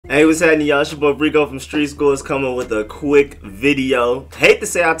Hey, what's happening, y'all? It's your boy Rico from Street School is coming with a quick video. Hate to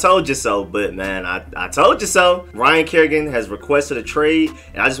say I told you so, but man, I told you so. Ryan Kerrigan has requested a trade,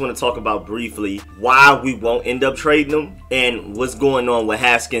 and I just want to talk about briefly why we won't end up trading him and what's going on with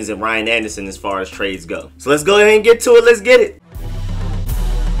Haskins and Ryan Anderson as far as trades go. So let's go ahead and get to it. Let's get it.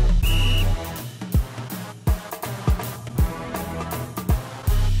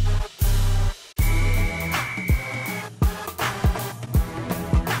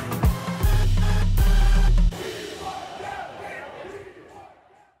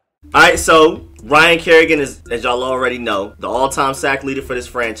 Alright, so Ryan Kerrigan is, as y'all already know, the all-time sack leader for this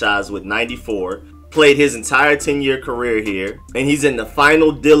franchise with 94. Played his entire 10-year career here, and he's in the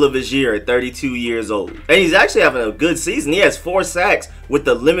final deal of his year at 32 years old. And he's actually having a good season. He has 4 sacks with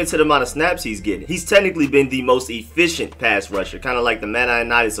the limited amount of snaps he's getting. He's technically been the most efficient pass rusher, kind of like the Matt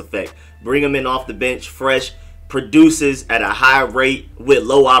Ioannidis effect. Bring him in off the bench, fresh, produces at a high rate with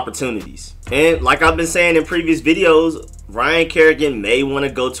low opportunities. And like I've been saying in previous videos, Ryan Kerrigan may want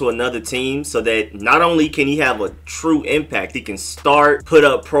to go to another team so that not only can he have a true impact, he can start, put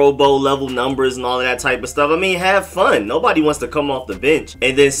up Pro Bowl level numbers and all of that type of stuff. I mean, have fun. Nobody wants to come off the bench.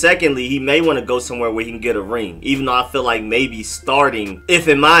 And then secondly, he may want to go somewhere where he can get a ring. Even though I feel like maybe starting, if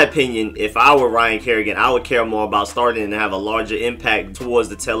in my opinion, if I were Ryan Kerrigan, I would care more about starting and have a larger impact towards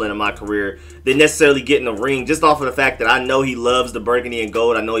the tail end of my career than necessarily getting a ring, just off of the fact that I know he loves the burgundy and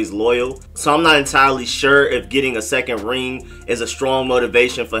gold. I know he's loyal. So I'm not entirely sure if getting a second ring is a strong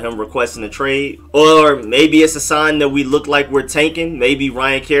motivation for him requesting a trade, or maybe it's a sign that we look like we're tanking. Maybe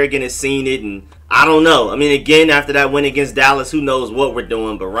Ryan Kerrigan has seen it, and I don't know. I mean, again, after that win against Dallas, who knows what we're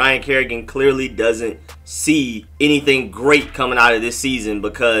doing, but Ryan Kerrigan clearly doesn't see anything great coming out of this season,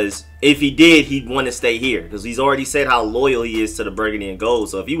 because if he did, he'd want to stay here because he's already said how loyal he is to the burgundy and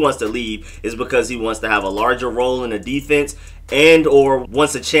gold. So if he wants to leave, it's because he wants to have a larger role in the defense and or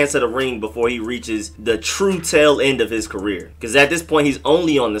wants a chance at a ring before he reaches the true tail end of his career. Because at this point, he's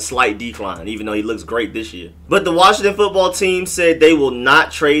only on the slight decline, even though he looks great this year. But the Washington football team said they will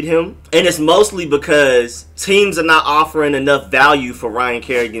not trade him, and it's mostly because teams are not offering enough value for Ryan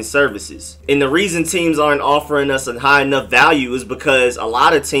Kerrigan's services. And the reason teams aren't offering us a high enough value is because a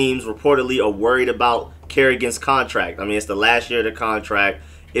lot of teams reportedly are worried about Kerrigan's contract. I mean, it's the last year of the contract.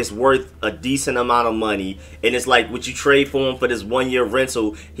 It's worth a decent amount of money, and it's like, would you trade for him for this 1-year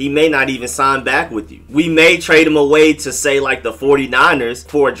rental? He may not even sign back with you. We may trade him away to, say, like the 49ers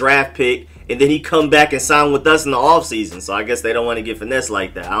for a draft pick, and then he come back and sign with us in the offseason. So I guess they don't want to get finesse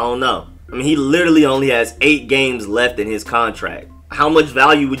like that. I don't know. I mean, he literally only has 8 games left in his contract. How much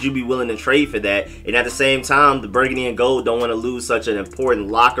value would you be willing to trade for that? And at the same time, the burgundy and gold don't want to lose such an important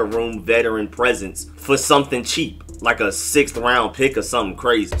locker room veteran presence for something cheap, like a 6th round pick or something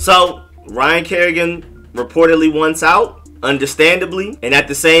crazy. So Ryan Kerrigan reportedly wants out, understandably. And at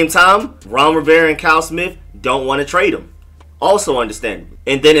the same time, Ron Rivera and Kyle Smith don't want to trade him. Also understandable.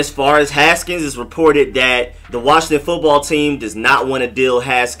 And then as far as Haskins, it's reported that the Washington football team does not want to deal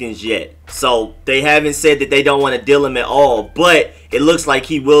Haskins yet. So they haven't said that they don't want to deal him at all, but it looks like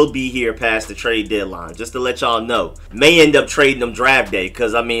he will be here past the trade deadline. Just to let y'all know. May end up trading him draft day,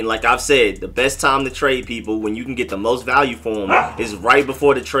 because I mean, like I've said, the best time to trade people when you can get the most value for them is right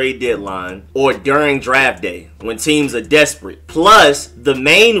before the trade deadline or during draft day when teams are desperate. Plus, the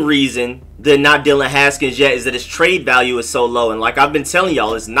main reason they're not dealing Haskins yet is that his trade value is so low. And like I've been telling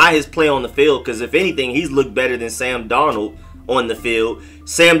y'all, it's not his play on the field, because if anything, he's looked better than Sam Darnold on the field.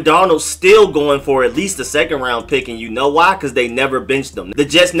 Sam Darnold's still going for at least a 2nd round pick, and you know why? Because they never benched him. The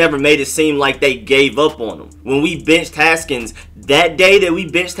Jets never made it seem like they gave up on him. When we benched Haskins, that day that we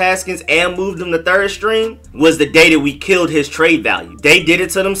benched Haskins and moved him to 3rd string was the day that we killed his trade value. They did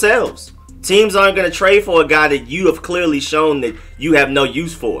it to themselves. Teams aren't going to trade for a guy that you have clearly shown that you have no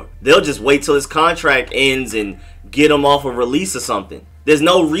use for. They'll just wait till his contract ends and get him off a release or something. There's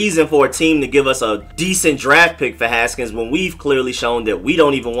no reason for a team to give us a decent draft pick for Haskins when we've clearly shown that we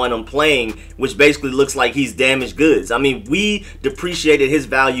don't even want him playing, which basically looks like he's damaged goods. I mean, we depreciated his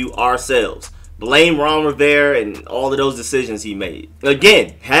value ourselves. Blame Ron Rivera and all of those decisions he made.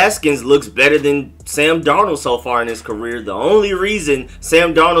 Again, Haskins looks better than Sam Darnold so far in his career. The only reason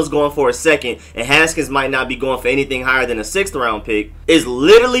Sam Darnold's going for a 2nd and Haskins might not be going for anything higher than a 6th round pick is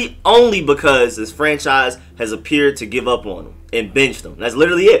literally only because this franchise has appeared to give up on him and benched him. That's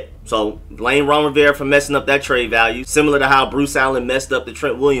literally it. So blame Ron Rivera for messing up that trade value, similar to how Bruce Allen messed up the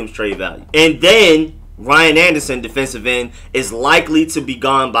Trent Williams trade value. And then Ryan Anderson, defensive end, is likely to be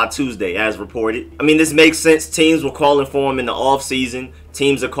gone by Tuesday, as reported. I mean, this makes sense. Teams were calling for him in the offseason.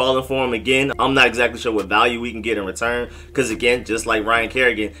 Teams are calling for him again. I'm not exactly sure what value we can get in return because, again, just like Ryan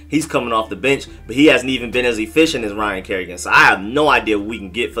Kerrigan, he's coming off the bench, but he hasn't even been as efficient as Ryan Kerrigan. So I have no idea what we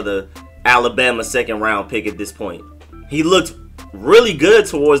can get for the Alabama second-round pick at this point. He looked really good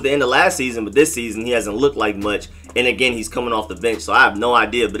towards the end of last season, but this season he hasn't looked like much. And again, he's coming off the bench, so I have no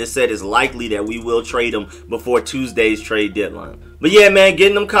idea. But it said it's likely that we will trade him before Tuesday's trade deadline. But yeah, man, get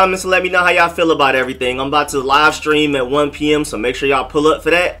in them comments and let me know how y'all feel about everything. I'm about to live stream at 1 p.m., so make sure y'all pull up for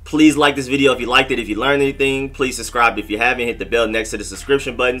that. Please like this video if you liked it. If you learned anything, please subscribe if you haven't. Hit the bell next to the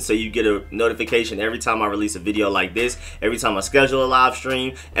subscription button so you get a notification every time I release a video like this, every time I schedule a live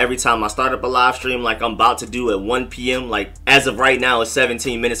stream, every time I start up a live stream like I'm about to do at 1 p.m. Like, as of right now, it's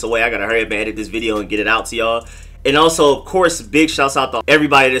 17 minutes away. I gotta hurry up and edit this video and get it out to y'all. And also, of course, big shouts out to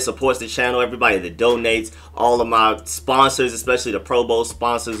everybody that supports the channel, everybody that donates, all of my sponsors, especially the Pro Bowl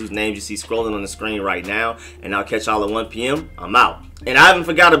sponsors whose names you see scrolling on the screen right now. And I'll catch y'all at 1 p.m. I'm out. And I haven't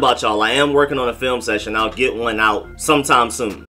forgot about y'all. I am working on a film session. I'll get one out sometime soon.